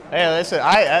Hey,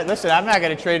 listen, I'm not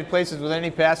going to trade places with any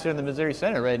pastor in the Missouri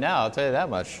Synod right now. I'll tell you that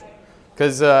much,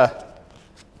 because I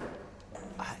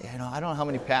don't know how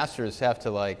many pastors have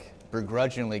to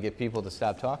begrudgingly get people to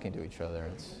stop talking to each other.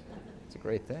 It's a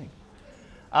great thing.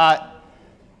 A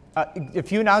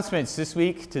few announcements this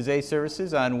week. Today's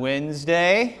services on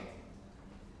Wednesday.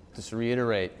 Just to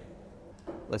reiterate,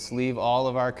 let's leave all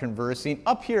of our conversing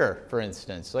up here, for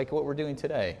instance, like what we're doing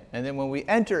today. And then when we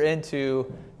enter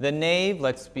into the nave,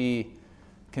 let's be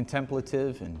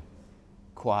contemplative and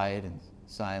quiet and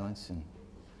silence. And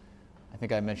I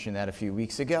think I mentioned that a few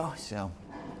weeks ago. So,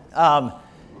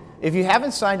 if you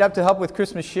haven't signed up to help with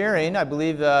Christmas sharing, I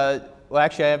believe,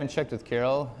 actually I haven't checked with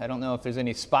Carol. I don't know if there's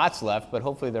any spots left, but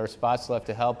hopefully there are spots left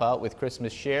to help out with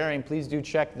Christmas sharing. Please do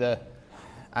check the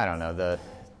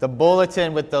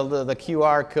bulletin with the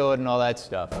QR code and all that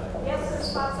stuff. Yes, the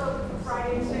spot's open for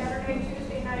Friday and Saturday.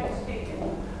 Tuesday night is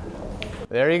taken.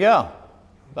 There you go.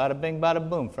 Bada bing, bada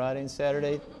boom. Friday and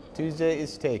Saturday. Tuesday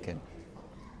is taken.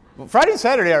 Well, Friday and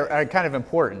Saturday are kind of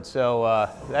important, so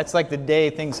that's like the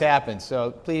day things happen. So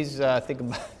please think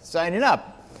about signing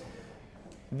up.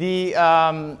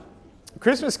 The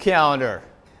Christmas calendar.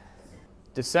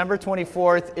 December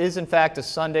 24th is, in fact, a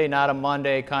Sunday, not a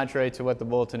Monday, contrary to what the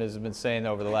bulletin has been saying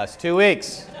over the last 2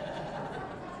 weeks.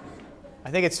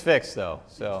 I think it's fixed, though,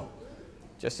 so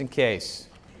just in case.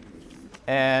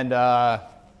 And, I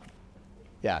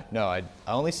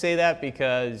only say that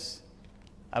because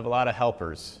I have a lot of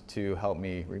helpers to help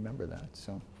me remember that.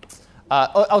 So,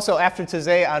 also, after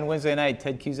today on Wednesday night,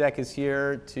 Ted Cusack is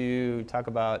here to talk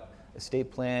about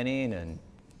estate planning and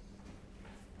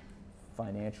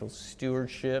financial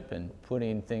stewardship and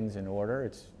putting things in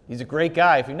order. He's a great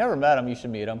guy. If you've never met him, you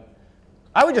should meet him.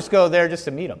 I would just go there just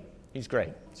to meet him. He's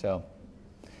great. So,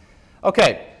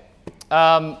 okay.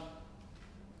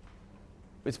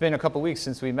 It's been a couple weeks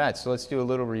since we met, so let's do a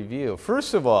little review.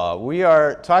 First of all, we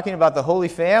are talking about the Holy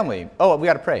Family. Oh, we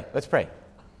got to pray. Let's pray.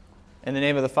 In the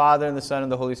name of the Father, and the Son,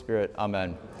 and the Holy Spirit.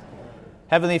 Amen.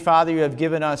 Heavenly Father, you have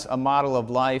given us a model of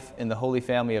life in the Holy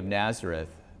Family of Nazareth.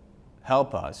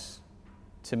 Help us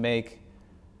to make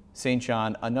St.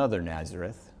 John another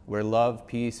Nazareth, where love,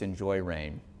 peace, and joy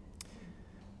reign.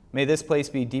 May this place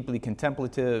be deeply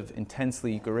contemplative,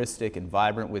 intensely Eucharistic, and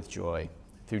vibrant with joy.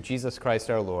 Through Jesus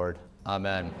Christ our Lord.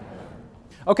 Amen.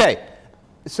 Okay,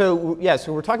 so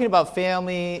we're talking about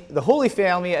family, the Holy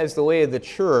Family as the way of the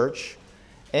church,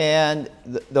 and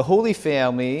the Holy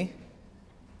Family,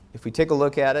 if we take a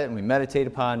look at it and we meditate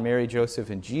upon Mary,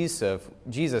 Joseph, and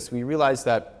Jesus, we realize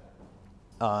that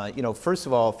first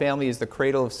of all, family is the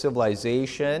cradle of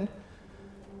civilization.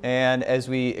 And as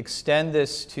we extend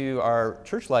this to our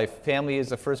church life, family is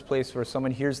the first place where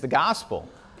someone hears the gospel.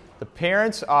 The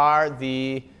parents are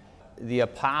the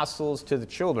apostles to the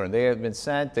children. They have been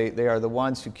sent. They are the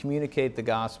ones who communicate the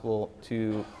gospel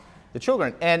to the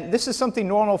children. And this is something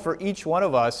normal for each one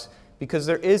of us because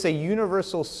there is a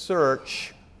universal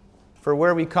search for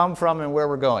where we come from and where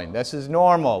we're going. This is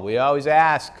normal. We always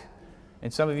ask.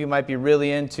 And some of you might be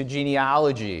really into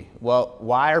genealogy. Well,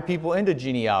 why are people into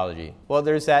genealogy? Well,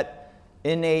 there's that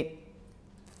innate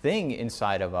thing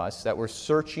inside of us that we're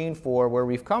searching for where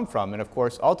we've come from. And of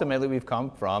course, ultimately, we've come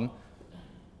from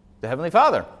the Heavenly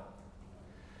Father.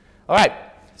 All right,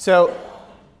 so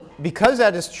because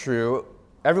that is true,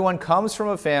 everyone comes from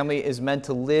a family, is meant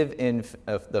to live in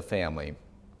the family.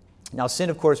 Now, sin,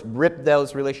 of course, ripped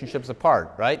those relationships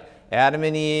apart, right? Adam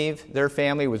and Eve, their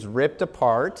family was ripped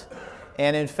apart.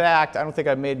 And in fact, I don't think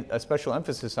I've made a special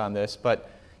emphasis on this,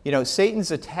 but Satan's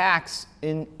attacks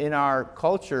in our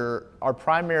culture are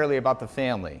primarily about the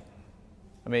family.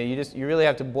 I mean, you really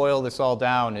have to boil this all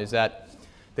down, is that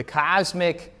the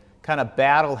cosmic kind of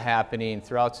battle happening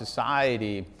throughout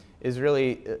society is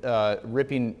really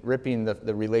ripping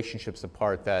the relationships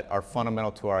apart that are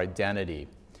fundamental to our identity.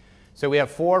 So we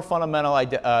have four fundamental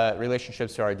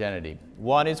relationships to our identity.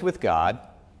 One is with God,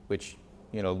 which,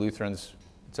 Lutherans,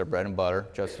 it's our bread and butter,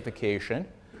 justification.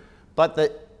 But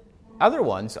the other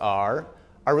ones are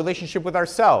our relationship with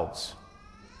ourselves.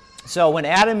 So when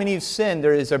Adam and Eve sinned,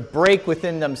 there is a break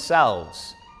within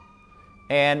themselves.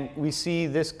 And we see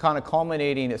this kind of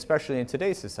culminating, especially in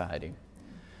today's society.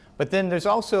 But then there's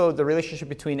also the relationship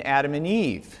between Adam and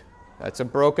Eve. That's a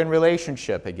broken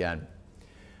relationship again,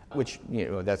 which,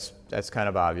 that's kind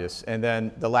of obvious. And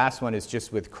then the last one is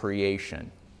just with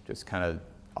creation, just kind of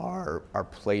our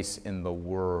place in the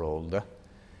world.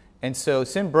 And so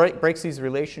sin breaks these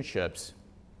relationships,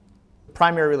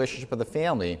 primary relationship of the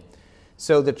family.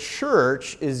 So the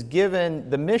church is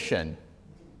given the mission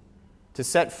to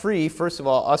set free, first of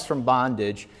all, us from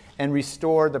bondage and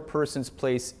restore the person's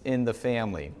place in the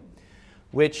family,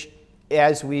 which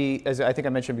as I think I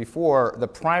mentioned before, the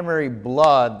primary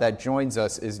blood that joins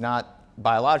us is not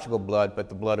biological blood, but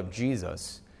the blood of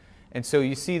Jesus. And so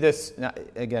you see this,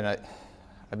 again,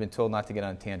 I've been told not to get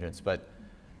on tangents, but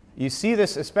you see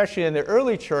this especially in the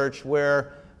early church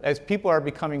where as people are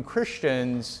becoming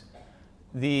Christians,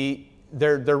 they're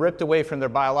ripped away from their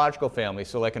biological family.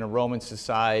 So like in a Roman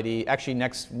society, actually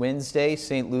next Wednesday,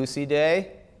 St. Lucy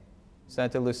Day,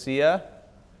 Santa Lucia.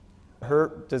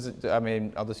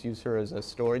 I'll just use her as a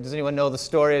story. Does anyone know the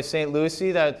story of St.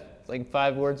 Lucy? That's like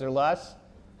 5 words or less.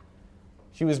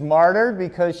 She was martyred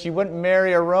because she wouldn't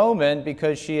marry a Roman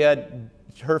because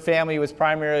her family was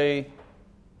primarily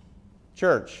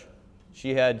church.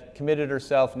 She had committed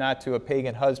herself not to a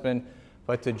pagan husband,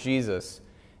 but to Jesus.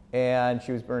 And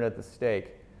she was burned at the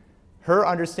stake. Her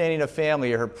understanding of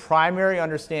family, her primary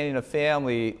understanding of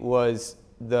family was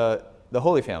the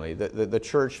Holy Family, the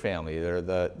church family, or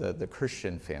the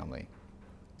Christian family.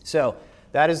 So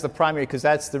that is the primary, because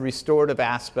that's the restorative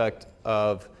aspect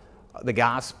of the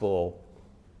gospel.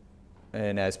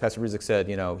 And as Pastor Ruzick said,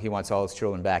 he wants all his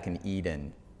children back in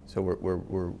Eden. So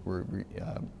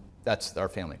that's our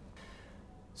family.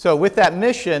 So with that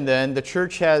mission, then, the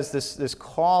church has this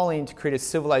calling to create a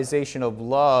civilization of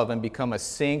love and become a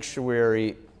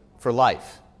sanctuary for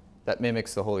life that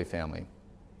mimics the Holy Family.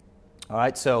 All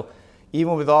right, so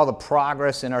even with all the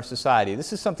progress in our society,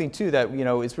 this is something, too, that,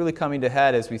 is really coming to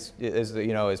head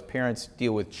as parents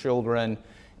deal with children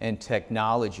and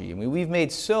technology. I mean, we've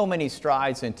made so many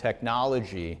strides in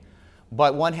technology,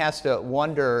 but one has to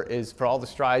wonder is for all the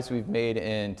strides we've made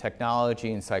in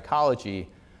technology and psychology,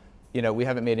 we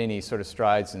haven't made any sort of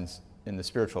strides in the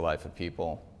spiritual life of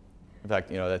people. In fact,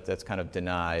 that's kind of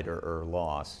denied or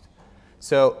lost.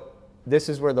 So this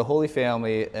is where the Holy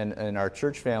Family and our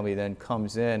church family then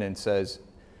comes in and says,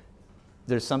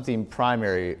 there's something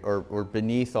primary or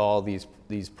beneath all these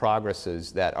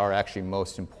progresses that are actually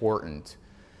most important.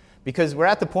 Because we're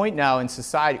at the point now in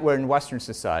society, we're in Western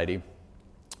society,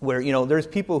 where there's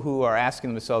people who are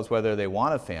asking themselves whether they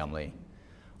want a family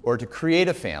or to create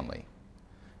a family.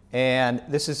 And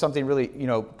this is something really,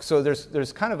 so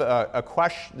there's kind of a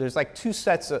question, there's like 2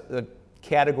 sets of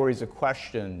categories of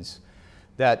questions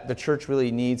that the church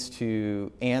really needs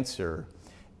to answer.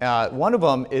 One of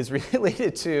them is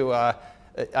related to,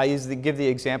 I usually give the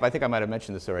example, I think I might have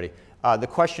mentioned this already, the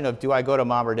question of, do I go to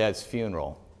mom or dad's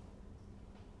funeral?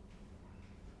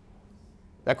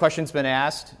 That question's been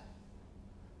asked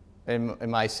in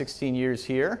my 16 years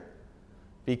here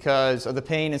because of the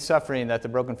pain and suffering that the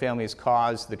broken family has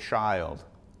caused the child.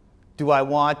 Do I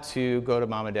want to go to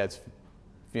mom and dad's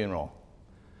funeral?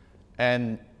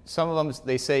 And some of them,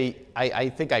 they say, I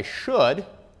think I should.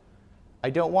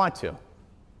 I don't want to.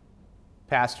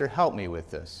 Pastor, help me with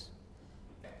this.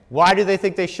 Why do they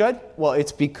think they should? Well,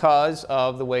 it's because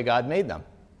of the way God made them.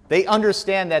 They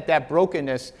understand that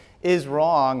brokenness is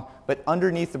wrong, but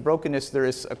underneath the brokenness there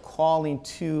is a calling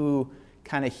to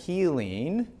kind of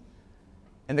healing.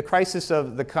 And the crisis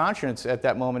of the conscience at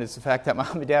that moment is the fact that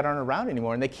mom and dad aren't around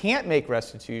anymore, and they can't make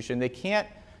restitution, they can't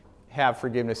have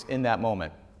forgiveness in that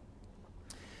moment.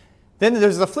 Then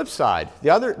there's the flip side.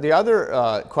 The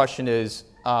other question is,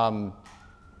 are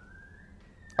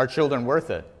children worth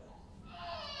it?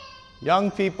 Young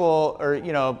people, or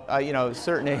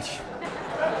certain age.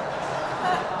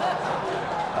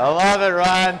 I love it,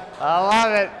 Ron. I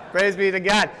love it. Praise be to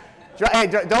God. Hey,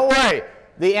 don't worry.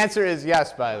 The answer is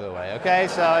yes, by the way. Okay,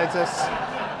 so it's just.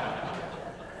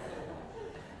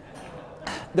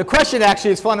 The question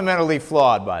actually is fundamentally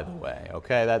flawed, by the way.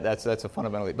 Okay, that's a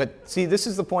fundamentally. But see, this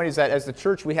is the point: is that as the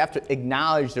church, we have to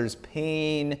acknowledge there's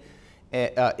pain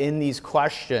in these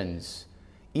questions,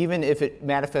 even if it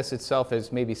manifests itself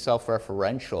as maybe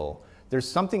self-referential. There's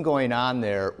something going on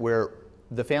there where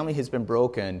the family has been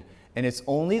broken. And it's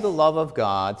only the love of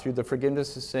God through the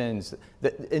forgiveness of sins.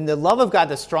 And the love of God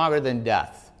that's stronger than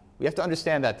death. We have to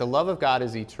understand that. The love of God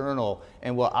is eternal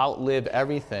and will outlive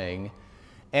everything.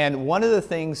 And one of the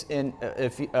things in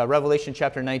Revelation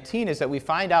chapter 19 is that we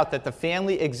find out that the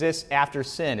family exists after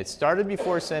sin. It started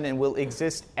before sin and will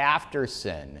exist after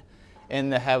sin in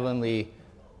the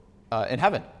in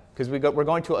heaven. Because we're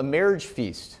going to a marriage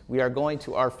feast. We are going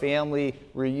to our family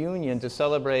reunion to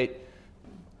celebrate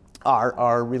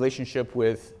our relationship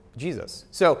with Jesus.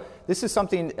 So this is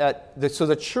something so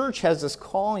the church has this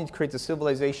calling to create the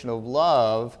civilization of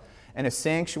love and a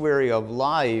sanctuary of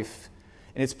life,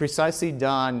 and it's precisely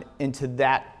done into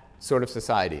that sort of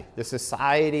society. The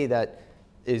society that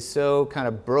is so kind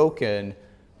of broken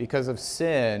because of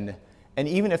sin, and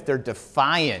even if they're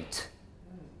defiant,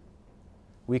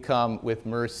 we come with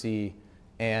mercy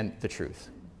and the truth.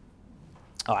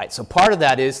 All right, so part of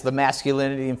that is the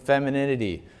masculinity and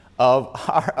femininity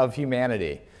of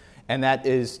humanity. And that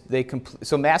is,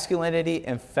 so masculinity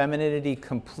and femininity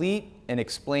complete and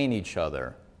explain each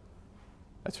other.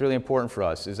 That's really important for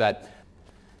us, is that,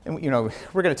 and,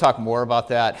 we're going to talk more about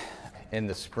that in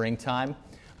the springtime.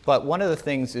 But one of the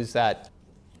things is that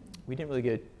we didn't really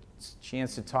get a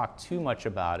chance to talk too much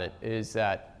about it, is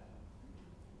that,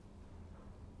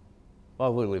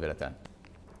 well, we'll leave it at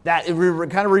that. We're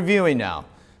kind of reviewing now.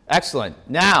 Excellent.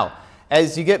 Now,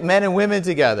 as you get men and women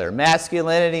together,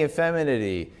 masculinity and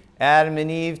femininity, Adam and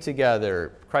Eve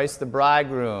together, Christ the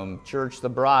bridegroom, church the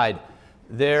bride,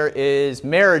 there is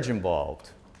marriage involved.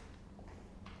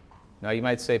 Now, you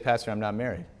might say, Pastor, I'm not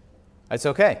married. That's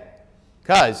okay,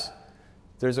 because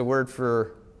there's a word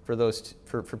for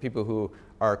people who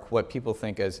are what people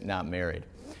think as not married.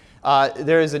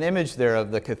 There is an image there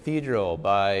of the cathedral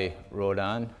by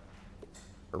Rodin.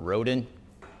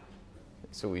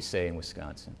 That's what we say in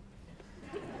Wisconsin.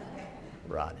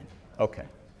 Rodin. Okay.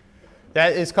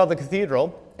 That is called the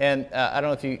cathedral, and I don't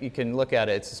know if you can look at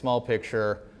it. It's a small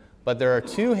picture, but there are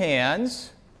two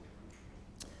hands.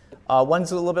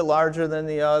 One's a little bit larger than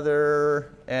the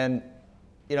other, and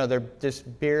they're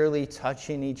just barely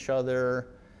touching each other.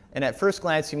 And at first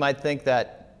glance, you might think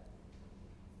that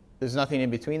there's nothing in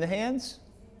between the hands,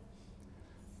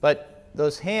 but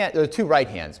those hands, there are two right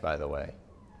hands, by the way.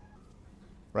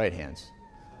 Right hands.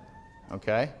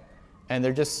 Okay? And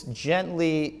they're just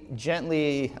gently,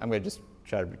 I'm going to just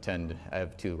try to pretend I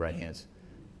have two right hands,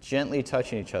 gently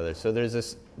touching each other. So there's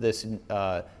this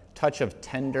touch of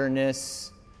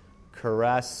tenderness,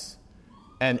 caress.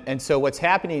 And so what's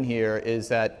happening here is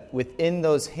that within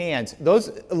those hands,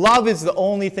 love is the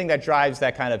only thing that drives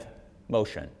that kind of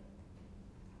motion.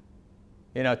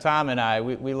 Tom and I,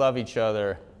 we love each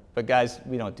other, but guys,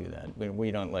 we don't do that.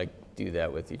 We don't do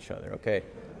that with each other, okay?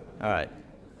 All right.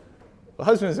 Well,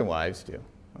 husbands and wives do,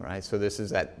 all right? So this is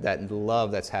that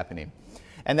love that's happening.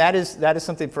 And that is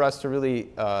something for us to really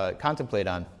contemplate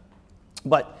on.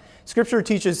 But Scripture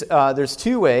teaches there's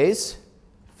two ways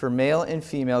for male and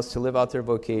females to live out their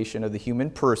vocation of the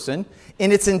human person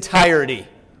in its entirety.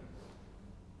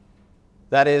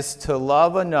 That is, to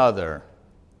love another,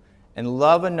 and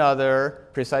love another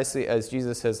precisely as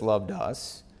Jesus has loved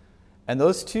us. And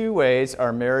those two ways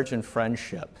are marriage and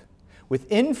friendship.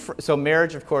 So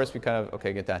marriage, of course, we kind of,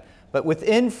 okay, get that. But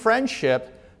within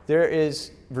friendship, there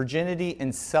is virginity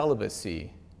and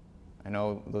celibacy. I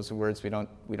know those are words we don't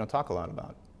talk a lot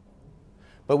about.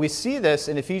 But we see this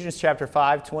in Ephesians chapter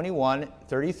 5, 21,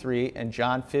 33, and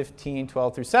John 15,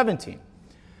 12 through 17.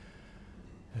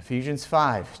 Ephesians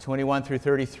 5, 21 through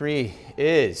 33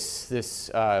 is this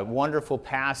wonderful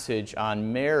passage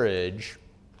on marriage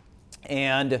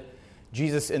and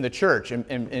Jesus in the church.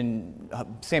 And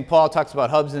St. Paul talks about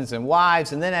husbands and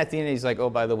wives, and then at the end he's like, oh,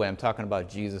 by the way, I'm talking about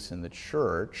Jesus in the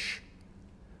church.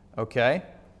 Okay?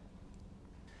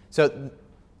 So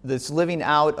this living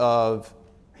out of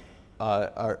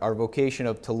our vocation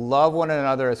of to love one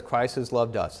another as Christ has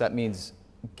loved us. That means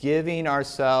giving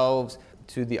ourselves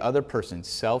to the other person,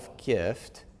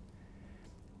 self-gift,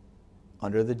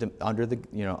 under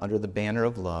the banner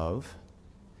of love.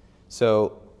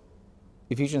 So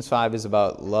Ephesians 5 is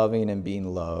about loving and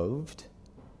being loved,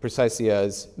 precisely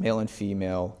as male and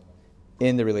female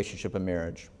in the relationship of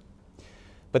marriage.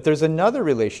 But there's another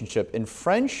relationship in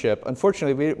friendship.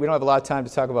 Unfortunately, we don't have a lot of time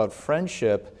to talk about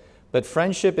friendship, but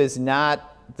friendship is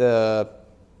not the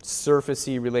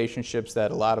surfacey relationships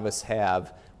that a lot of us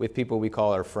have with people we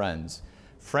call our friends.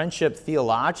 Friendship,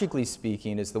 theologically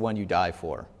speaking, is the one you die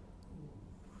for.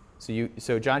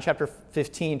 So John chapter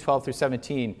 15, 12 through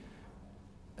 17,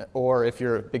 or if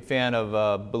you're a big fan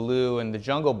of Baloo and the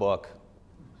Jungle Book,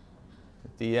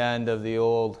 at the end of the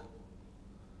old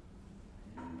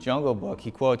Jungle Book, he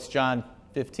quotes John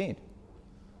 15.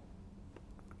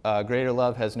 Greater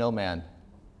love has no man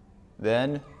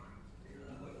than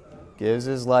gives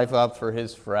his life up for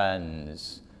his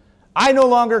friends. I no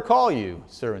longer call you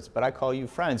servants, but I call you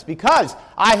friends, because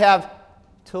I have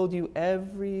told you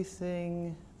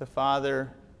everything the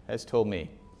Father has told me.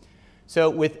 So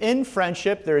within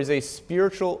friendship, there is a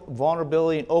spiritual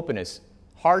vulnerability and openness,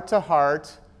 heart to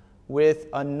heart with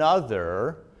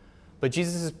another. But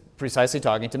Jesus is precisely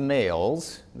talking to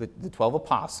males, the 12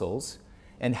 apostles,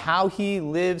 and how he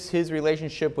lives his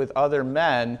relationship with other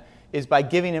men is by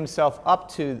giving himself up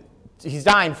to, he's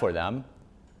dying for them,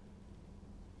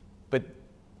 but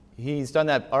he's done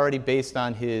that already based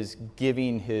on his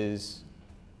giving his,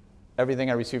 everything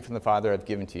I received from the Father I've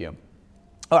given to you.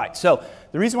 All right, so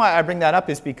the reason why I bring that up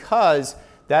is because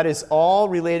that is all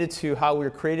related to how we're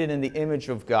created in the image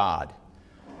of God.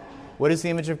 What is the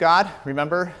image of God?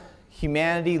 Remember?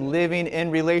 Humanity living in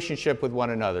relationship with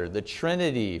one another. The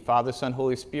Trinity, Father, Son,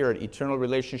 Holy Spirit, eternal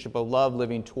relationship of love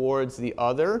living towards the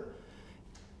other.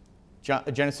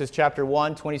 Genesis chapter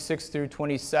 1, 26 through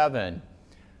 27.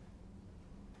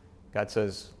 God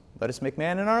says, let us make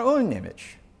man in our own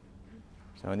image.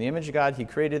 So in the image of God, he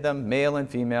created them, male and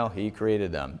female, he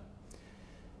created them.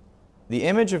 The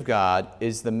image of God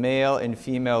is the male and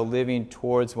female living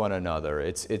towards one another.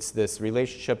 It's this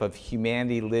relationship of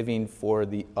humanity living for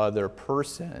the other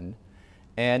person.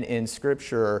 And in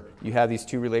Scripture, you have these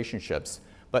two relationships.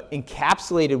 But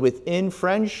encapsulated within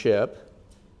friendship,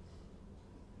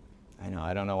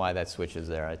 I don't know why that switch is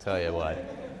there, I tell you what.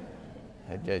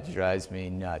 It drives me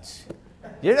nuts.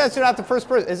 You're not the first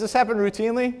person. Does this happen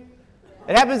routinely?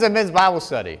 It happens at men's Bible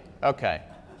study. Okay.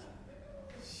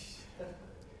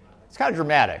 It's kind of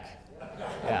dramatic.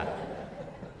 Yeah.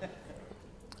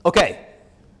 Okay.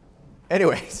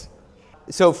 Anyways,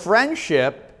 so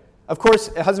friendship, of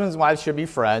course, husbands and wives should be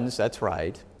friends. That's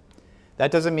right. That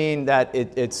doesn't mean that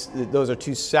those are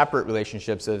two separate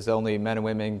relationships, as only men and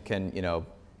women can,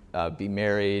 be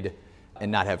married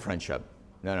and not have friendship.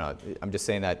 No. I'm just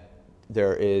saying that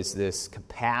there is this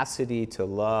capacity to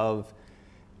love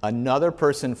another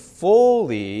person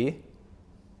fully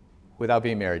without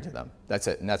being married to them. That's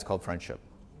it, and that's called friendship.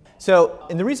 So,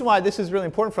 and the reason why this is really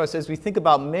important for us as we think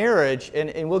about marriage,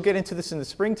 and we'll get into this in the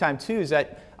springtime too, is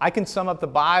that I can sum up the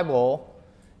Bible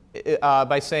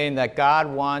by saying that God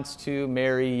wants to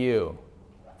marry you.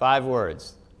 5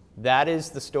 words. That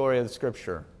is the story of the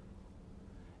Scripture.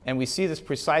 And we see this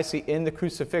precisely in the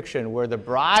crucifixion, where the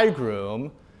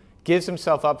bridegroom gives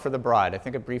himself up for the bride. I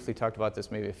think I briefly talked about this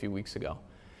maybe a few weeks ago.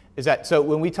 So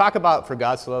when we talk about, for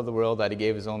God so loved the world that he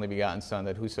gave his only begotten Son,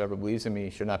 that whosoever believes in me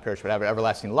should not perish but have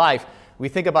everlasting life, we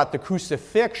think about the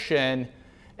crucifixion,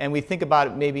 and we think about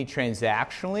it maybe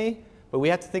transactionally, but we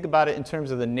have to think about it in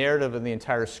terms of the narrative of the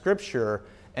entire Scripture,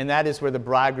 and that is where the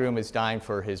bridegroom is dying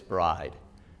for his bride.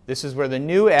 This is where the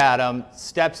new Adam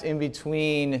steps in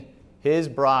between his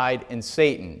bride and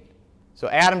Satan. So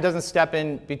Adam doesn't step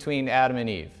in between Adam and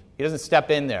Eve. He doesn't step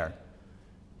in there.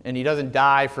 And he doesn't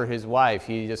die for his wife.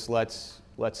 He just lets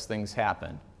things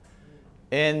happen.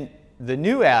 In the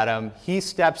new Adam, he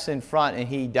steps in front and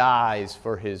he dies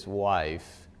for his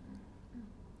wife,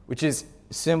 which is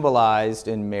symbolized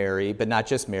in Mary, but not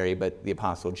just Mary, but the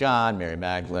Apostle John, Mary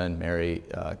Magdalene, Mary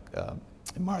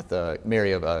Martha,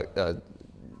 Mary of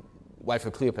wife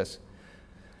of Cleopas.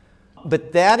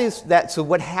 But so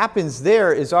what happens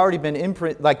there is already been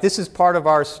imprinted, like this is part of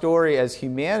our story as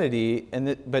humanity,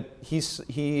 but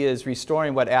he is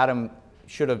restoring what Adam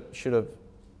should have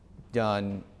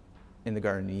done in the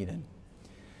Garden of Eden.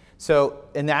 So,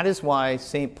 and that is why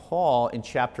St. Paul in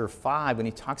chapter 5, when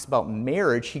he talks about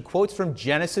marriage, he quotes from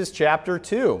Genesis chapter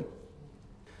 2.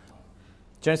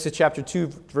 Genesis chapter 2,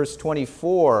 verse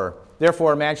 24.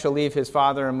 Therefore, a man shall leave his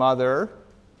father and mother.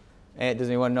 And does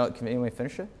anyone know? Can anyone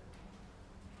finish it?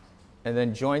 And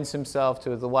then joins himself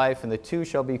to the wife, and the two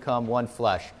shall become one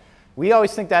flesh. We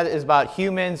always think that is about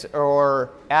humans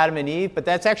or Adam and Eve, but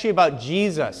that's actually about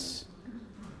Jesus.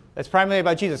 That's primarily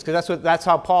about Jesus, because that's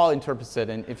how Paul interprets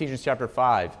it in Ephesians chapter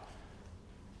 5.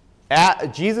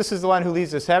 Jesus is the one who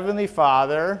leaves his heavenly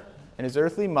Father and his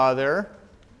earthly mother,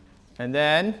 and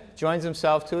then joins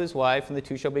himself to his wife, and the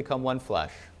two shall become one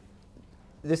flesh.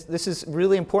 This is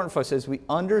really important for us as we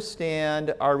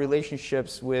understand our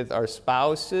relationships with our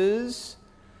spouses,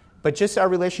 but just our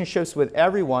relationships with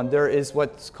everyone. There is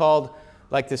what's called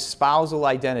like this spousal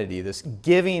identity, this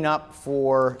giving up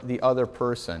for the other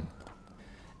person.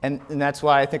 And that's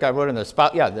why I think I wrote in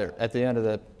there, there at the end of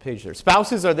the page there.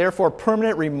 Spouses are therefore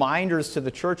permanent reminders to the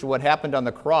church of what happened on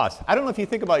the cross. I don't know if you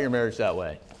think about your marriage that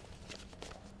way.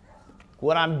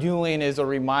 What I'm doing is a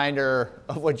reminder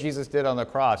of what Jesus did on the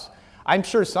cross. I'm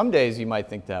sure some days you might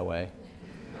think that way.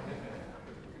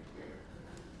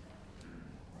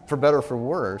 For better or for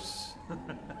worse.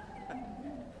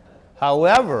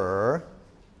 However,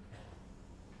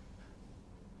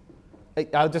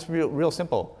 I'll just be real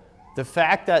simple. The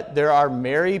fact that there are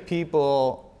married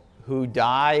people who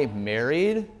die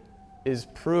married is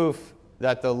proof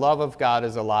that the love of God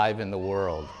is alive in the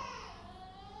world.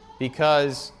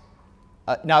 Because,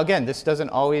 now again, this doesn't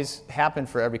always happen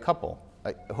for every couple.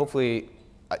 Hopefully,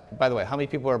 by the way, how many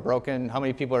people are broken? How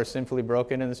many people are sinfully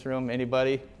broken in this room?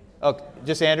 Anybody? Oh,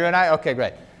 just Andrew and I? Okay,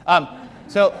 great.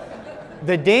 So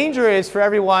the danger is for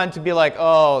everyone to be like,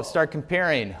 start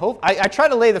comparing. I try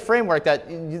to lay the framework that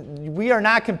we are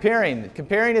not comparing.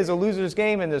 Comparing is a loser's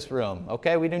game in this room,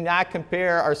 okay? We do not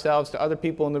compare ourselves to other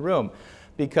people in the room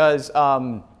because,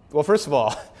 well, first of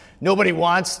all, nobody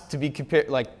wants to be compared,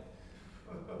 like,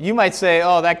 You might say,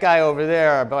 oh, that guy over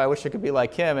there, but I wish I could be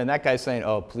like him. And that guy's saying,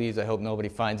 oh, please, I hope nobody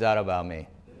finds out about me.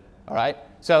 All right?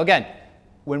 So again,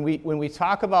 when we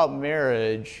talk about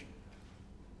marriage,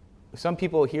 some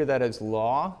people hear that as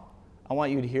law. I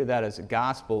want you to hear that as a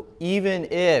gospel, even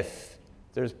if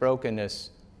there's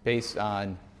brokenness based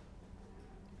on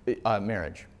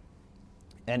marriage.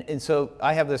 And so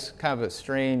I have this kind of a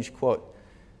strange quote.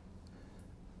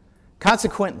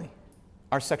 Consequently,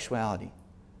 our sexuality,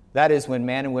 that is when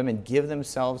man and women give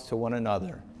themselves to one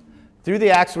another through the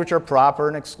acts which are proper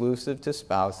and exclusive to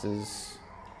spouses,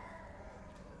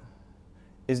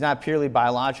 is not purely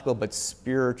biological but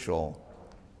spiritual.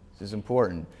 This is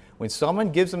important. When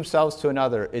someone gives themselves to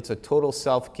another, it's a total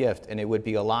self-gift, and it would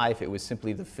be a lie if it was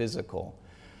simply the physical.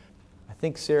 I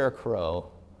think Sarah Crow,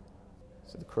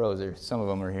 so the Crows, some of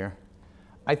them are here.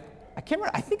 I can't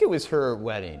remember, I think it was her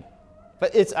wedding.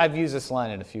 But I've used this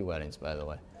line at a few weddings, by the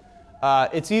way.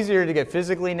 It's easier to get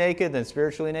physically naked than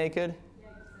spiritually naked?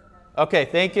 Okay,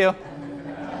 thank you.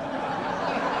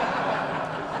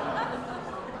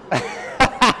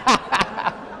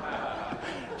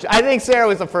 I think Sarah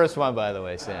was the first one, by the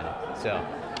way, Sandy. So,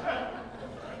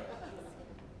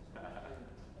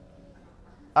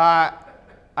 I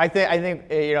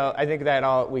think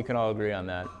that we can all agree on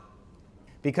that,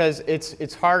 because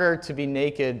it's harder to be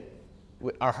naked,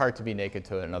 our heart to be naked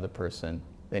to another person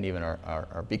than even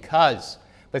our because.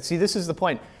 But see, this is the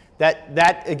point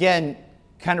that again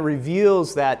kind of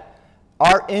reveals that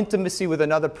our intimacy with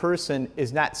another person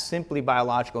is not simply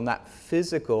biological, not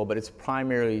physical, but it's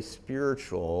primarily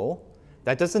spiritual.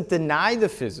 That doesn't deny the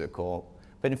physical,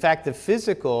 but in fact, the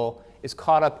physical is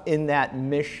caught up in that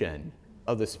mission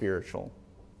of the spiritual.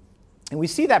 And we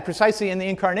see that precisely in the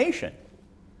incarnation.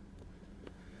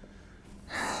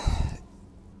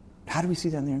 How do we see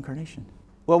that in the incarnation?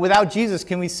 Well, without Jesus,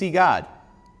 can we see God?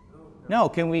 No.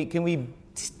 Can we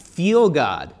feel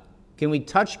God? Can we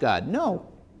touch God? No.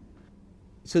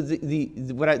 So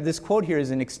this quote here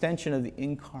is an extension of the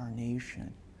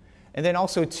incarnation. And then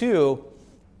also, too,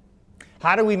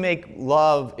 how do we make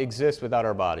love exist without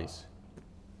our bodies?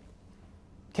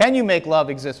 Can you make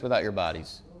love exist without your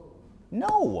bodies?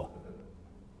 No.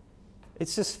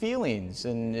 It's just feelings,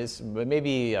 and it's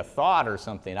maybe a thought or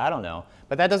something. I don't know.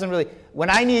 But that doesn't really... When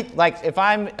I need... Like, if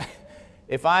I'm,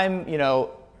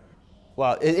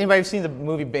 well, anybody seen the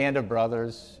movie Band of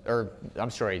Brothers? Or,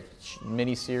 I'm sorry,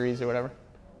 miniseries or whatever?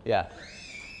 Yeah,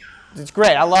 it's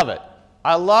great. I love it.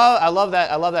 I love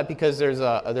that because there's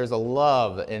a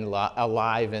love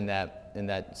alive in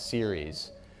that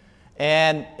series.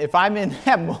 And if I'm in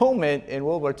that moment in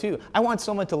World War II, I want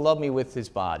someone to love me with his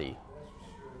body,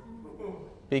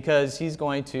 because he's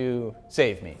going to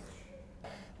save me.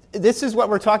 This is what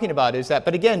we're talking about. Is that?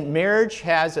 But again, marriage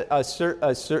has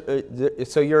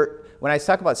when I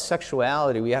talk about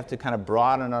sexuality, we have to kind of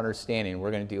broaden understanding. We're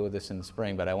going to deal with this in the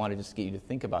spring, but I want to just get you to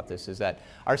think about this, is that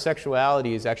our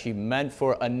sexuality is actually meant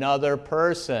for another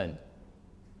person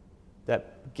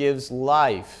that gives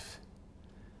life.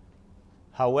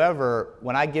 However,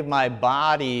 when I give my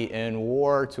body in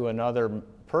war to another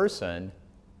person,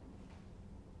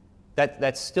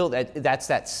 that's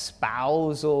that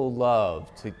spousal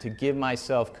love, to give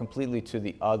myself completely to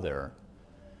the other.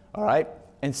 All right?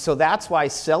 And so that's why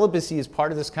celibacy is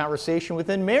part of this conversation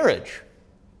within marriage.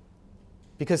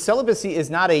 Because celibacy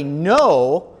is not a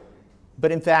no,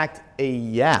 but in fact a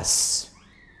yes.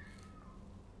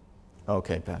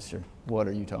 Okay, Pastor, what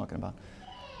are you talking about?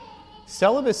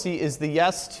 Celibacy is the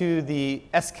yes to the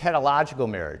eschatological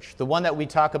marriage, the one that we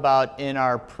talk about in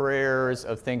our prayers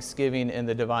of thanksgiving in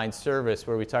the divine service,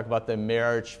 where we talk about the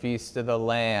marriage feast of the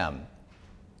Lamb.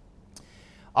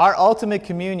 Our ultimate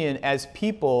communion as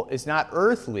people is not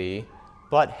earthly,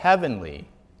 but heavenly.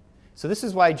 So this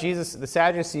is why the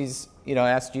Sadducees,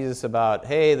 asked Jesus about,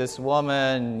 hey, this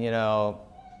woman,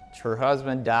 her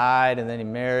husband died, and then he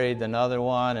married another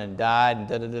one and died, and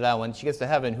da-da-da-da. When she gets to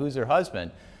heaven, who's her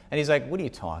husband? And he's like, what are you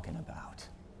talking about?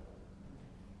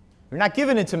 You're not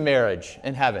given into marriage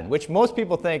in heaven, which most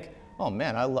people think, oh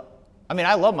man, I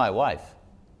love my wife.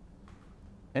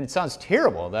 And it sounds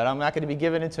terrible that I'm not going to be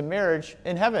given into marriage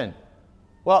in heaven.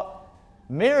 Well,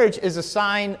 marriage is a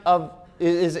sign of,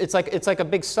 it's like a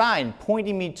big sign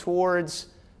pointing me towards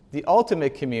the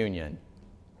ultimate communion.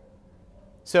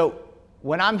 So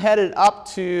when I'm headed up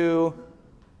to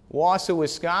Wausau,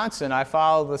 Wisconsin, I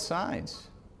follow the signs.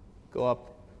 Go up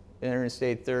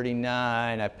Interstate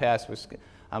 39, I pass Wisconsin.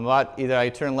 Either I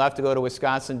turn left to go to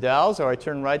Wisconsin Dells, or I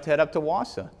turn right to head up to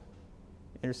Wausau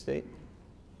Interstate.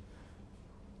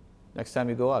 Next time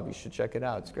you go up, you should check it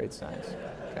out. It's great signs.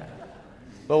 Okay.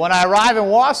 But when I arrive in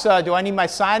Wausau, do I need my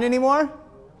sign anymore?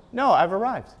 No, I've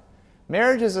arrived.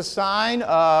 Marriage is a sign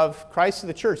of Christ to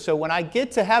the church. So when I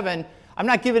get to heaven, I'm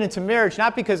not given into marriage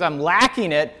not because I'm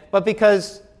lacking it, but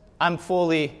because I'm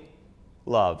fully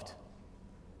loved.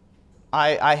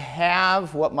 I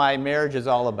have what my marriage is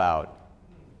all about,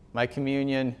 my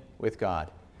communion with God.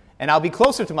 And I'll be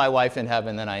closer to my wife in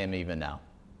heaven than I am even now.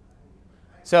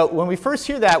 So when we first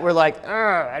hear that, we're like,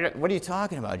 what are you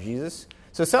talking about, Jesus?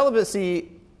 So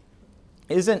celibacy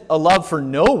isn't a love for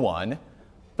no one,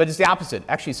 but it's the opposite.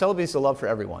 Actually, celibacy is a love for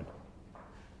everyone.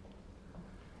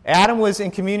 Adam was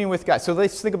in communion with God. So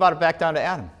let's think about it back down to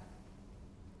Adam.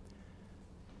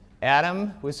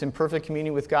 Adam was in perfect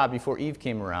communion with God before Eve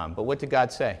came around. But what did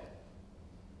God say?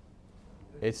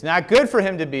 It's not good for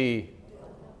him to be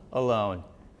alone.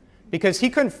 Because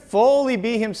he couldn't fully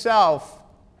be himself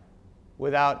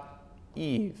without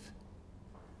Eve.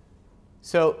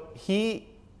 So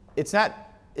it's not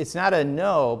a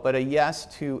no, but a yes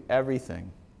to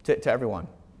everything, to everyone.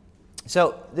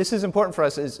 So this is important for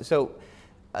us.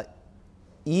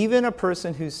 Even a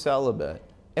person who's celibate,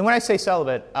 and when I say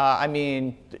celibate, I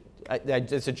mean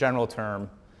it's a general term.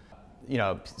 You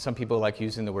know, some people like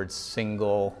using the word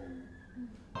single,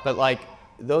 but like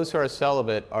those who are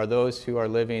celibate are those who are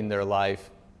living their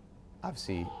life,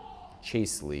 obviously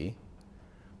chastely,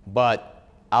 but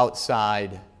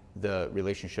outside the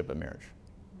relationship of marriage.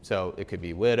 So it could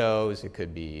be widows, it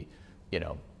could be,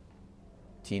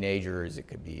 teenagers, it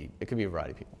could be a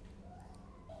variety of people.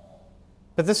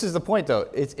 But this is the point, though.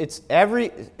 It's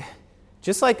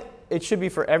just like it should be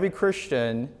for every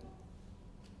Christian,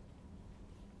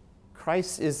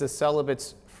 Christ is the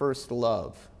celibate's first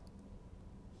love.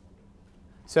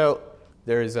 So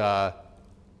there's a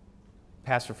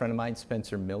pastor friend of mine,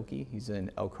 Spencer Milkey. He's in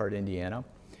Elkhart, Indiana.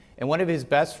 And one of his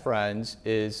best friends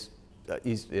is,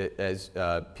 as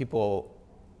people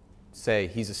say,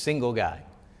 he's a single guy.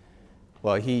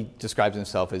 Well, he describes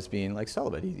himself as being like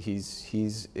celibate.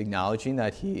 He's acknowledging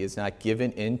that he is not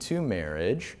given into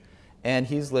marriage, and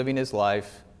he's living his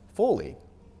life fully.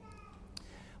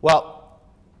 Well,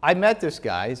 I met this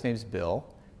guy, his name's Bill,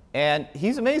 and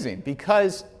he's amazing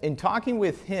because in talking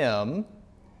with him,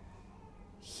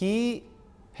 he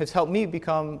has helped me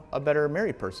become a better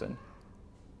married person.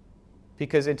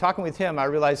 Because in talking with him, I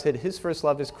realized that his first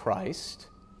love is Christ.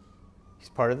 He's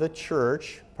part of the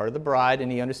church, part of the bride,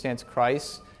 and he understands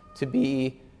Christ to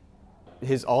be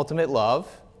his ultimate love.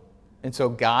 And so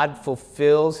God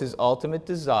fulfills his ultimate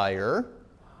desire.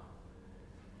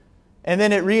 And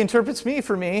then it reinterprets me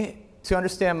for me to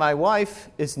understand my wife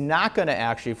is not going to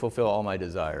actually fulfill all my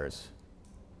desires.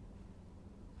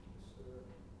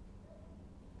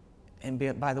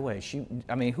 And by the way,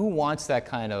 who wants that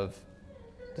kind of...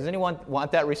 Does anyone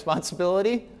want that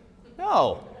responsibility?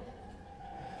 No.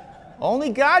 Only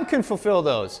God can fulfill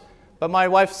those. But my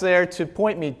wife's there to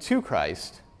point me to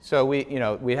Christ. So we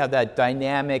have that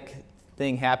dynamic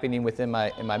thing happening within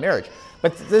my marriage.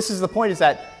 But this is the point: is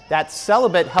that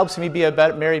celibate helps me be a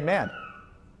better married man.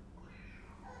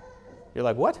 You're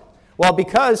like, what? Well,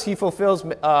 because he fulfills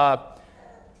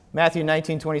Matthew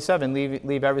 19:27,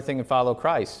 leave everything and follow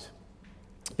Christ.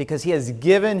 Because he has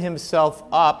given himself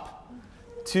up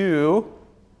to,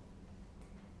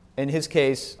 in his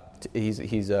case,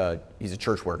 he's a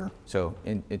church worker, so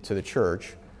to the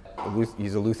church.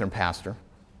 He's a Lutheran pastor.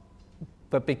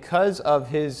 But because of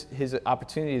his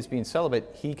opportunity as being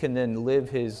celibate, he can then live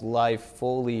his life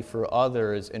fully for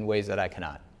others in ways that I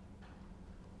cannot.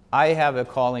 I have a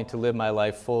calling to live my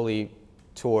life fully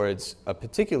towards a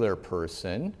particular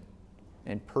person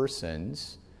and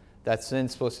persons that's then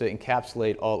supposed to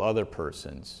encapsulate all other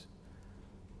persons.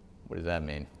 What does that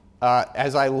mean?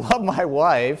 As I love my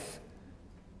wife,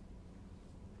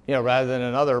 rather than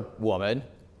another woman,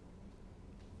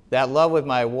 that love with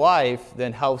my wife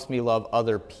then helps me love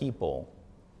other people.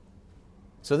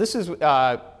 So this is,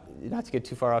 not to get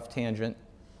too far off tangent,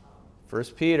 1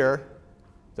 Peter,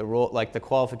 the role, like the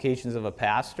qualifications of a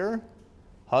pastor,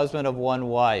 husband of one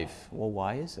wife. Well,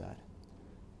 why is that?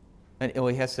 And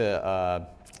he has to,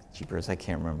 jeepers, I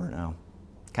can't remember now,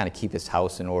 kind of keep his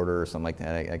house in order or something like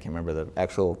that. I can't remember the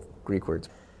actual Greek words.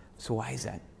 So why is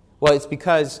that? Well, it's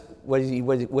because what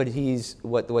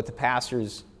the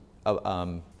pastor's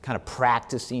kind of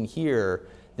practicing here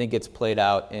then gets played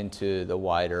out into the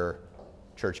wider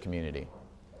church community.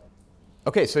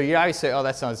 Okay, so you always say, oh,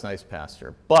 that sounds nice,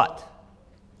 Pastor. But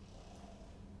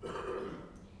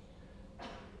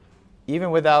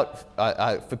even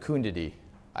without fecundity,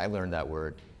 I learned that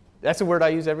word. That's a word I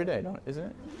use every day, isn't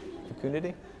it?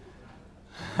 Fecundity?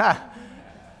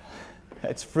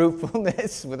 It's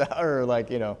fruitfulness without,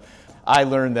 I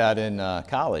learned that in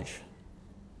college.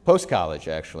 Post-college,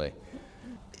 actually.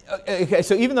 Okay,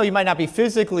 so even though you might not be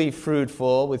physically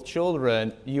fruitful with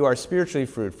children, you are spiritually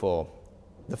fruitful.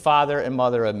 The father and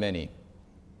mother of many.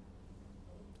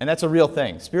 And that's a real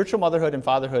thing. Spiritual motherhood and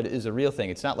fatherhood is a real thing.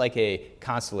 It's not like a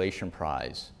consolation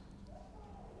prize.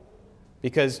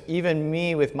 Because even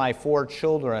me with my 4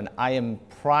 children, I am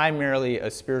primarily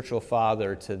a spiritual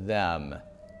father to them.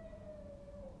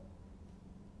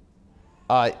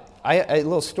 A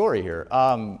little story here.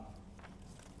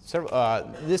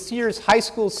 This year's high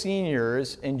school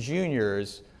seniors and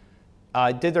juniors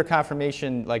did their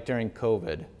confirmation like during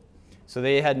COVID. So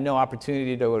they had no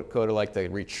opportunity to go to like the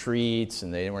retreats,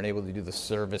 and they weren't able to do the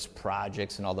service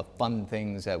projects and all the fun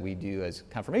things that we do as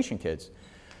confirmation kids.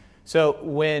 So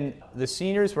when the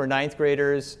seniors were 9th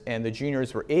graders and the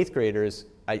juniors were 8th graders,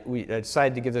 I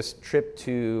decided to give this trip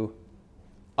to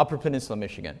Upper Peninsula,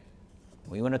 Michigan.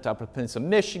 We went up to Upper Peninsula,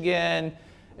 Michigan,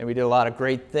 and we did a lot of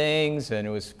great things, and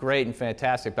it was great and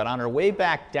fantastic. But on our way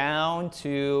back down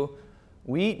to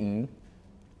Wheaton,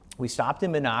 we stopped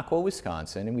in Minocqua,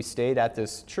 Wisconsin, and we stayed at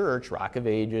this church, Rock of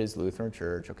Ages, Lutheran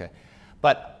Church, okay.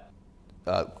 But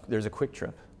there's a Quick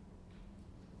Trip.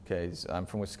 Okay, I'm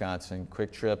from Wisconsin.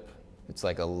 Quick Trip, it's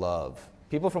like a love.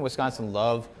 People from Wisconsin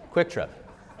love Quick Trip.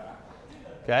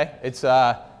 Okay, it's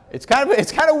kind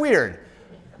of weird,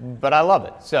 but I love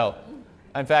it. So,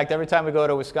 in fact, every time we go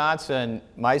to Wisconsin,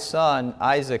 my son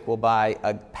Isaac will buy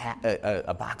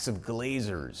a box of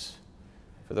Glazers.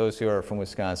 For those who are from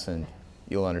Wisconsin,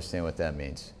 you'll understand what that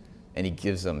means. And he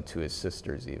gives them to his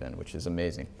sisters even, which is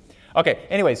amazing. Okay,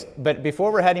 anyways, but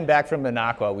before we're heading back from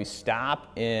Minocqua, we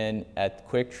stop in at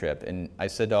Quick Trip, and I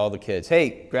said to all the kids,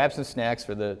 hey, grab some snacks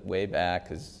for the way back,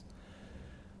 because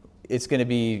it's going to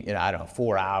be,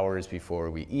 4 hours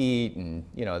before we eat, and,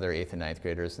 they're 8th and 9th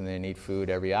graders, and they need food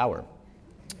every hour.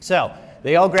 So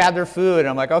they all grab their food, and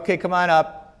I'm like, okay, come on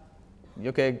up.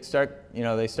 Okay,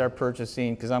 they start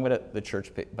purchasing, because the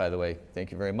church, by the way,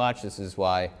 thank you very much. This is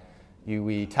why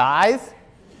we tithe,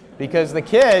 because the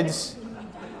kids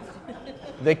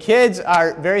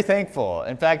are very thankful.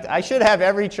 In fact, I should have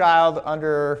every child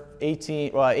under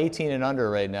 18 and under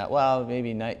right now, well,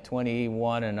 maybe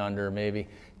 21 and under maybe,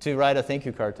 to write a thank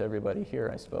you card to everybody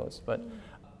here, I suppose. But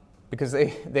because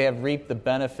they have reaped the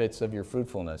benefits of your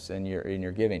fruitfulness in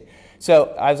your giving.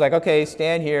 So I was like, okay,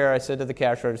 stand here. I said to the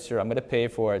cash register, I'm going to pay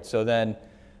for it. So then,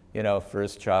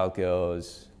 first child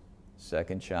goes,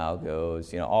 second child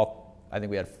goes, I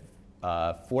think we had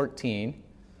 14.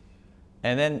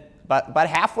 And then about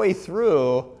halfway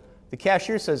through, the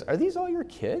cashier says, are these all your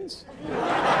kids?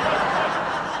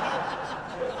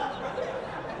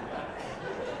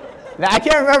 Now, I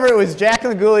can't remember if it was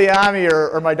Jacqueline Guglielmi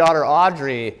or my daughter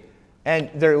Audrey,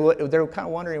 and they were kind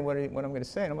of wondering what I'm going to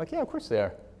say. And I'm like, yeah, of course they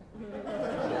are.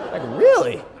 Like,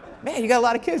 really? Man, you got a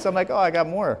lot of kids. I'm like, oh, I got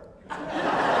more.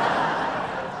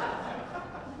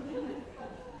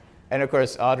 And, of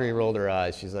course, Audrey rolled her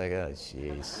eyes. She's like, oh,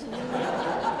 jeez.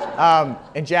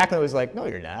 And Jacqueline was like, no,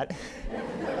 you're not.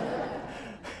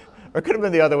 Or it could have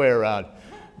been the other way around.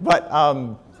 But,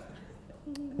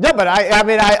 no, but I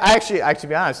actually, to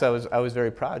be honest, I was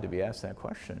very proud to be asked that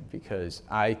question, because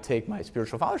I take my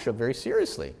spiritual fathership very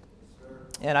seriously.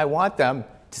 And I want them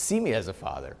to see me as a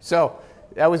father. So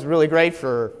that was really great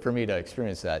for me to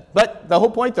experience that. But the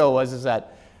whole point, though, is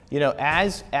that,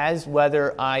 as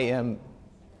whether I am,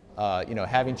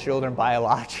 having children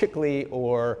biologically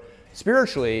or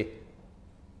spiritually,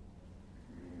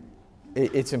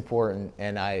 it's important,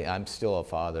 and I'm still a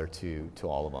father to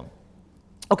all of them.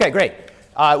 Okay, great.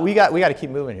 We got to keep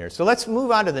moving here. So let's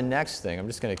move on to the next thing. I'm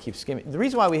just going to keep skimming. The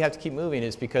reason why we have to keep moving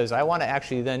is because I want to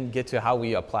actually then get to how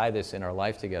we apply this in our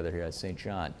life together here at St.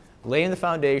 John. Laying the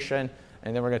foundation,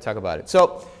 and then we're going to talk about it.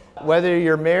 So whether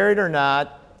you're married or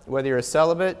not, whether you're a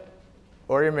celibate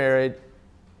or you're married,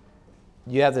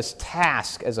 you have this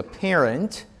task as a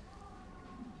parent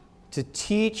to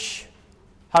teach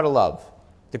how to love.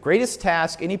 The greatest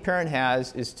task any parent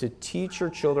has is to teach your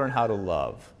children how to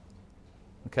love.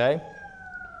 Okay?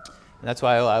 And that's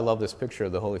why I love this picture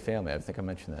of the Holy Family. I think I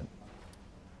mentioned that.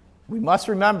 We must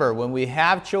remember, when we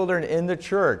have children in the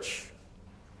church,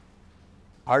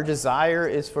 our desire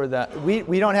is for that.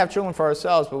 We don't have children for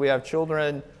ourselves, but we have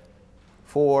children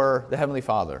for the Heavenly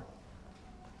Father.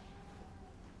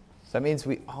 So that means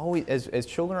we always, as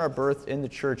children are birthed in the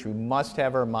church, we must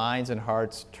have our minds and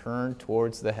hearts turned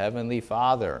towards the Heavenly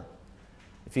Father.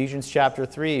 Ephesians chapter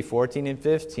 3, 14 and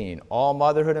 15. All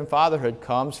motherhood and fatherhood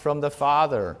comes from the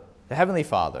Father, the Heavenly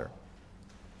Father.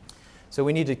 So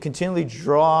we need to continually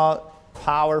draw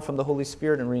power from the Holy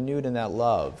Spirit and renewed in that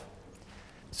love.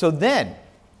 So then,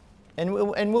 and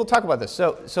we'll talk about this.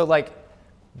 So like,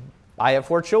 I have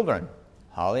 4 children,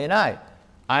 Holly and I.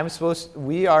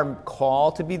 We are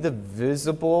called to be the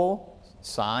visible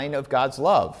sign of God's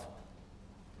love.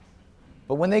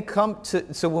 But when we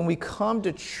come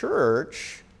to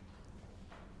church,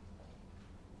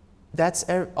 that's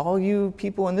all you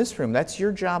people in this room, that's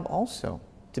your job also,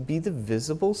 to be the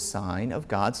visible sign of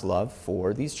God's love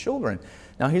for these children.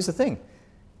 Now here's the thing,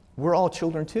 we're all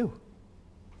children too.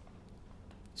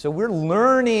 So we're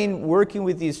learning, working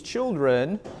with these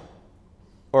children,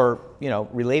 or,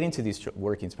 relating to these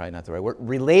working is probably not the right word,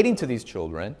 relating to these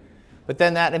children, but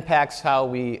then that impacts how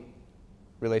we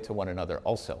relate to one another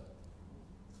also.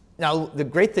 Now, the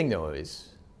great thing, though, is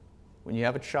when you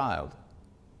have a child,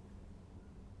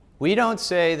 we don't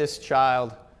say this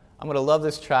child, I'm going to love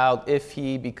this child if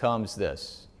he becomes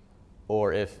this,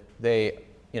 or if they,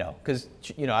 because,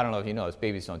 I don't know if you know this,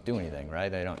 babies don't do anything, right?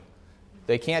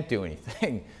 They can't do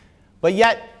anything, but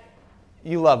yet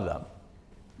you love them.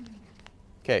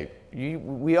 Okay,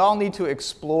 we all need to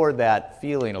explore that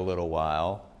feeling a little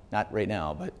while, not right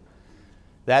now, but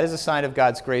that is a sign of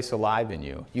God's grace alive in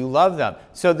you. You love them.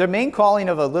 So the main calling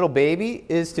of a little baby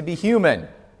is to be human.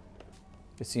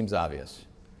 It seems obvious.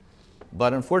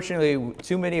 But unfortunately,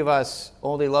 too many of us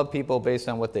only love people based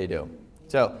on what they do.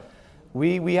 So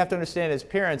we have to understand as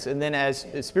parents, and then as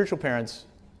spiritual parents,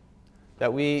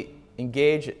 that we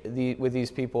engage with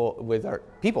these people, with our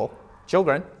people,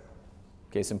 children,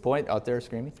 case in point, out there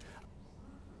screaming.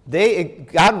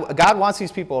 God wants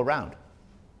these people around.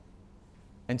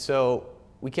 And so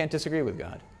we can't disagree with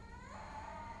God.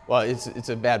 Well, it's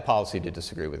a bad policy to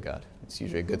disagree with God. It's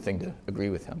usually a good thing to agree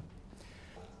with him.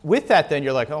 With that, then,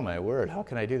 you're like, oh my word, how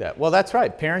can I do that? Well, that's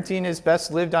right. Parenting is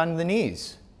best lived on the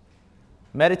knees.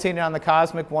 Meditating on the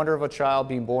cosmic wonder of a child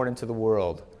being born into the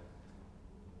world.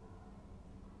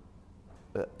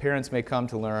 Parents may come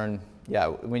to learn,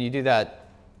 when you do that,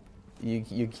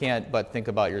 you can't but think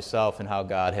about yourself and how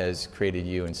God has created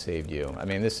you and saved you. I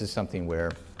mean, this is something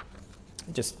where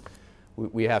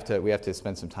we have to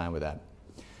spend some time with that.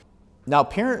 Now,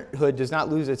 parenthood does not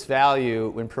lose its value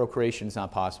when procreation is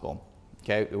not possible.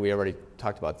 Okay, we already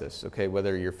talked about this. Okay,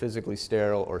 whether you're physically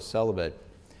sterile or celibate,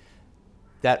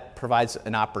 that provides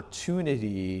an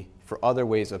opportunity for other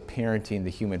ways of parenting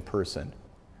the human person.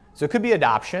 So it could be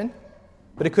adoption,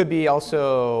 but it could be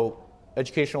also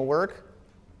educational work,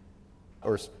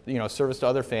 or service to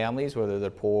other families, whether they're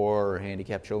poor or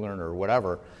handicapped children or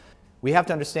whatever. We have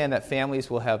to understand that families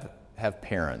will have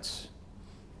parents.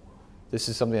 This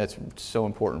is something that's so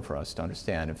important for us to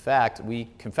understand. In fact, we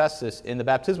confess this in the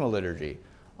baptismal liturgy.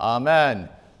 Amen.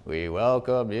 We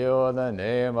welcome you in the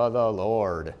name of the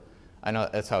Lord. I know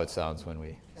that's how it sounds when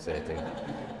we say it together.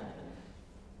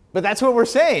 But that's what we're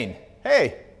saying.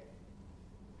 Hey,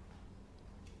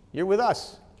 you're with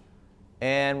us.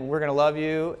 And we're going to love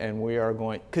you, and we are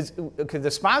going, because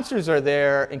the sponsors are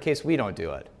there in case we don't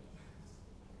do it.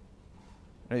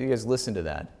 You guys listen to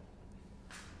that.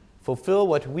 Fulfill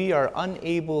what we are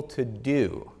unable to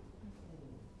do.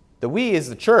 The we is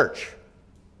the church.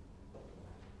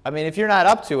 I mean, if you're not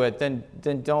up to it, then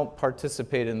don't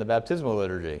participate in the baptismal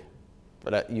liturgy.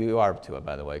 But you are up to it,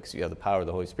 by the way, because you have the power of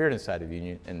the Holy Spirit inside of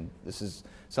you, and this is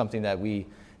something that we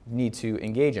need to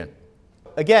engage in.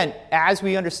 Again, as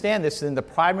we understand this, then the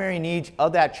primary need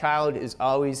of that child is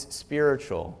always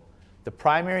spiritual. The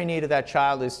primary need of that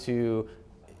child is to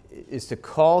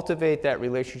cultivate that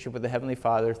relationship with the Heavenly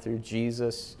Father through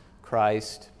Jesus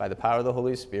Christ, by the power of the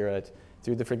Holy Spirit,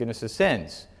 through the forgiveness of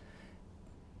sins.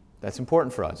 That's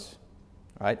important for us,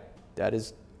 right? That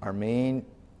is our main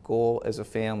goal as a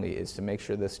family, is to make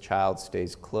sure this child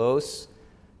stays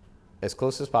as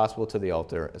close as possible to the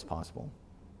altar as possible.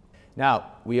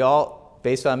 Now, we all,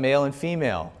 based on male and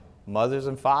female, mothers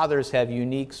and fathers have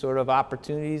unique sort of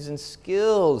opportunities and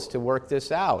skills to work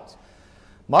this out.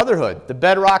 Motherhood, the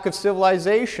bedrock of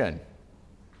civilization.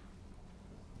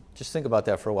 Just think about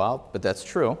that for a while, but that's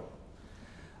true.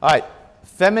 All right,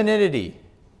 femininity,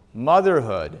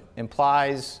 motherhood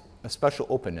implies a special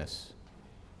openness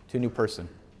to a new person.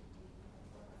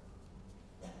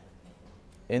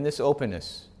 In this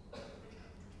openness,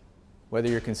 whether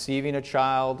you're conceiving a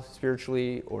child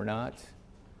spiritually or not,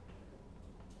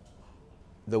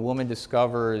 the woman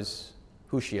discovers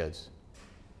who she is.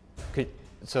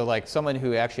 So like someone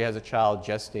who actually has a child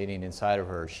gestating inside of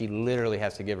her, she literally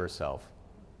has to give herself.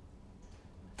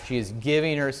 She is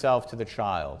giving herself to the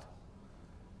child.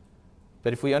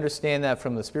 But if we understand that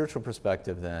from the spiritual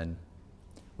perspective, then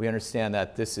we understand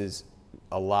that this is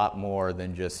a lot more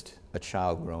than just a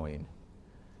child growing.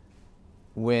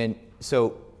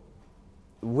 So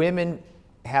women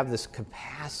have this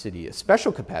capacity, a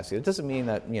special capacity. It doesn't mean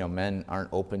that men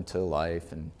aren't open to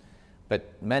life,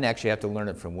 but men actually have to learn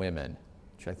it from women.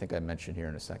 which I think I mentioned here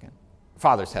in a second.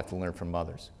 Fathers have to learn from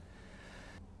mothers.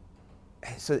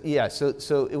 So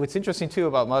what's interesting too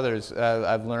about mothers,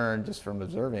 I've learned just from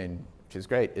observing, which is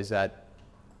great, is that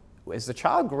as the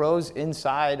child grows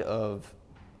inside of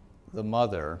the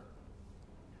mother,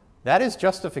 that is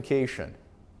justification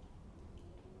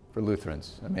for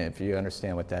Lutherans. I mean, if you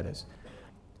understand what that is.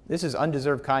 This is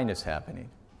undeserved kindness happening.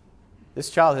 This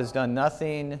child has done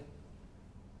nothing,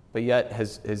 but yet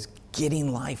is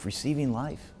getting life, receiving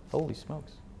life. Holy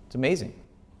smokes. It's amazing.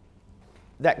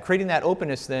 That creating that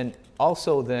openness then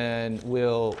also then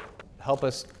will help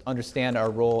us understand our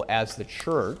role as the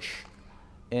church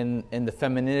in the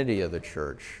femininity of the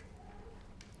church.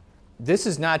 This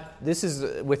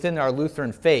is within our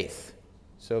Lutheran faith.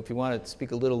 So if you want to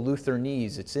speak a little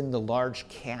Lutheranese, it's in the large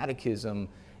catechism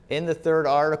in the third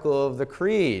article of the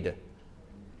Creed,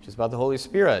 which is about the Holy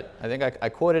Spirit. I think I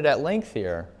quoted at length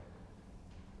here,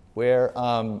 where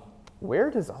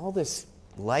does all this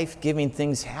life-giving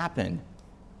things happen?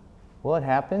 Well, it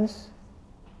happens.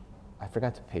 I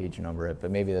forgot to page number it,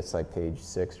 but maybe that's like page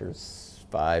 6 or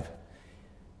 5.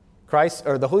 Christ,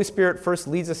 or the Holy Spirit, first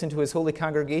leads us into his holy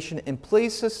congregation and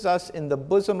places us in the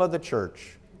bosom of the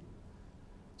church.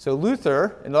 So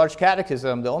Luther, in the Large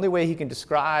Catechism, the only way he can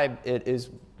describe it is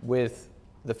with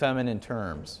the feminine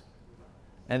terms.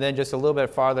 And then just a little bit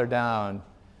farther down,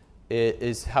 it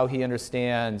is how he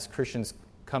understands Christians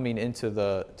coming into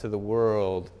the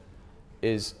world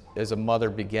is as a mother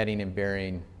begetting and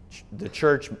bearing. The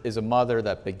church is a mother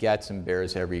that begets and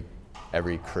bears every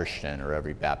Christian or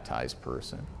every baptized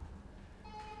person.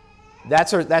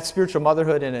 That's spiritual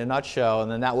motherhood in a nutshell,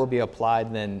 and then that will be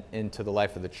applied then into the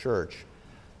life of the church.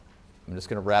 I'm just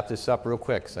going to wrap this up real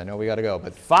quick because I know we got to go.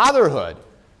 But fatherhood,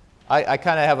 I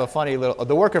kind of have a funny little...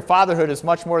 The work of fatherhood is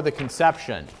much more than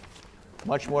conception.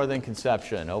 Much more than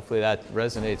conception. Hopefully that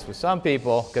resonates with some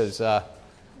people because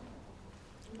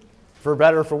for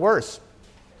better or for worse.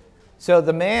 So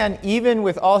the man, even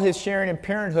with all his sharing in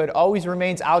parenthood, always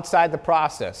remains outside the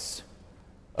process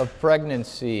of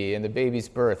pregnancy and the baby's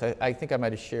birth. I think I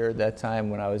might have shared that time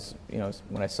when I was,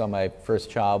 when I saw my first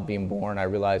child being born, I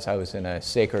realized I was in a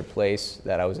sacred place,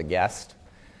 that I was a guest.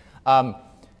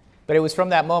 But it was from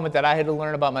that moment that I had to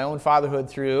learn about my own fatherhood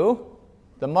through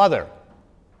the mother.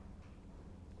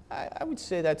 I would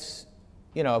say that's,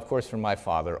 of course, from my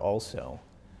father also.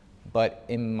 But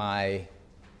in my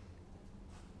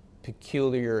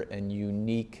peculiar and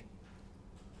unique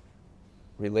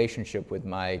relationship with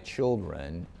my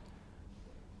children,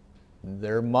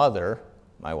 their mother,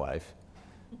 my wife,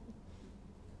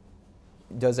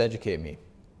 does educate me.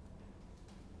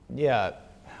 Yeah,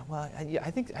 well,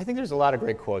 I think there's a lot of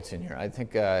great quotes in here. I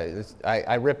think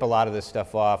I rip a lot of this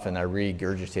stuff off and I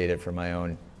regurgitate it for my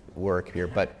own work here.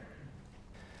 But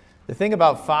the thing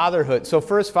about fatherhood, so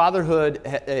first, fatherhood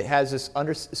has this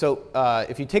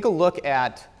if you take a look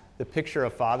at the picture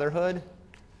of fatherhood,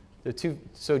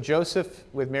 so Joseph,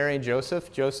 with Mary and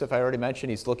Joseph, I already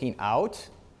mentioned, he's looking out,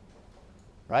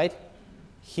 right?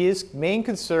 His main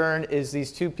concern is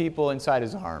these two people inside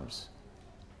his arms.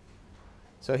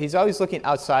 So he's always looking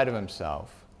outside of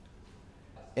himself.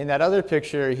 In that other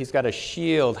picture, he's got a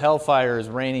shield, hellfire is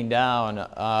raining down,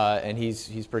 and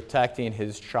he's protecting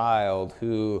his child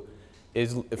who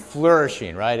is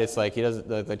flourishing, right? It's like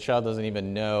the child doesn't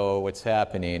even know what's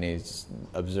happening. He's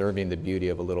observing the beauty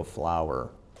of a little flower.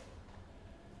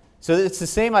 So it's the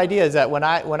same idea, is that when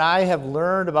I have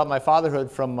learned about my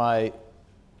fatherhood from my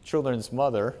children's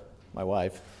mother, my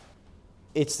wife,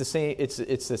 it's the same. It's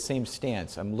the same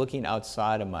stance. I'm looking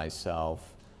outside of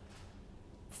myself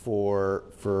for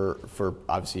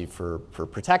obviously for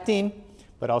protecting,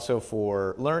 but also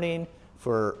for learning,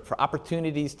 for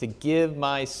opportunities to give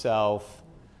myself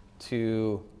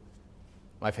to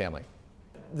my family.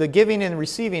 The giving and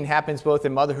receiving happens both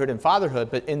in motherhood and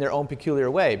fatherhood, but in their own peculiar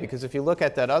way. Because if you look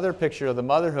at that other picture of the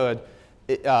motherhood,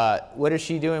 what is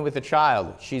she doing with the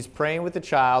child? She's praying with the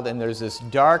child, and there's this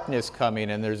darkness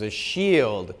coming, and there's a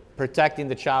shield protecting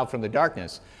the child from the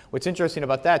darkness. What's interesting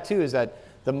about that, too, is that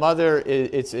the mother,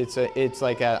 it's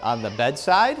like on the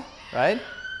bedside, right?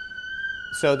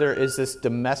 So there is this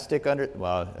domestic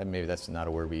maybe that's not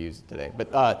a word we use today,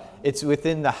 but it's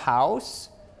within the house,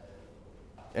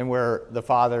 and where the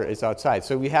father is outside.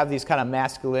 So we have these kind of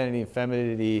masculinity and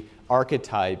femininity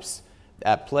archetypes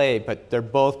at play, but they're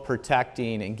both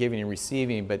protecting and giving and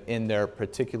receiving, but in their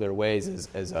particular ways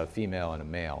as a female and a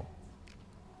male.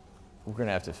 We're going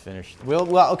to have to finish.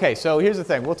 Okay, so here's the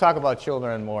thing. We'll talk about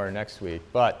children more next week,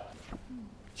 but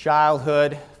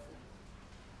childhood.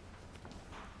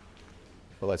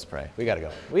 Well, let's pray. We got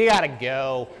to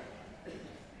go.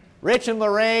 Rich and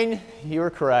Lorraine, you were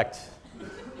correct.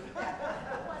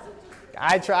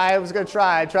 I was going to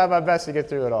try. I tried my best to get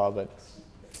through it all, but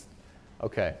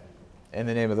okay. In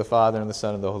the name of the Father, and the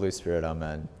Son, and the Holy Spirit,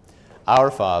 amen.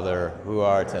 Our Father, who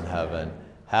art in heaven,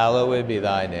 hallowed be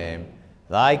thy name.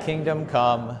 Thy kingdom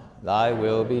come, thy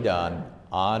will be done,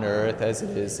 on earth as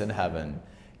it is in heaven.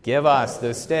 Give us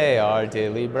this day our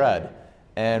daily bread,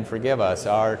 and forgive us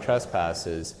our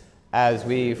trespasses, as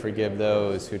we forgive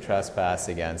those who trespass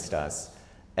against us.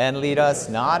 And lead us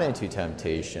not into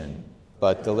temptation,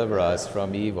 but deliver us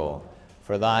from evil.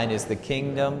 For thine is the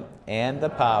kingdom, and the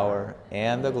power,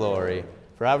 and the glory,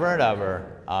 forever and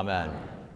ever. Amen.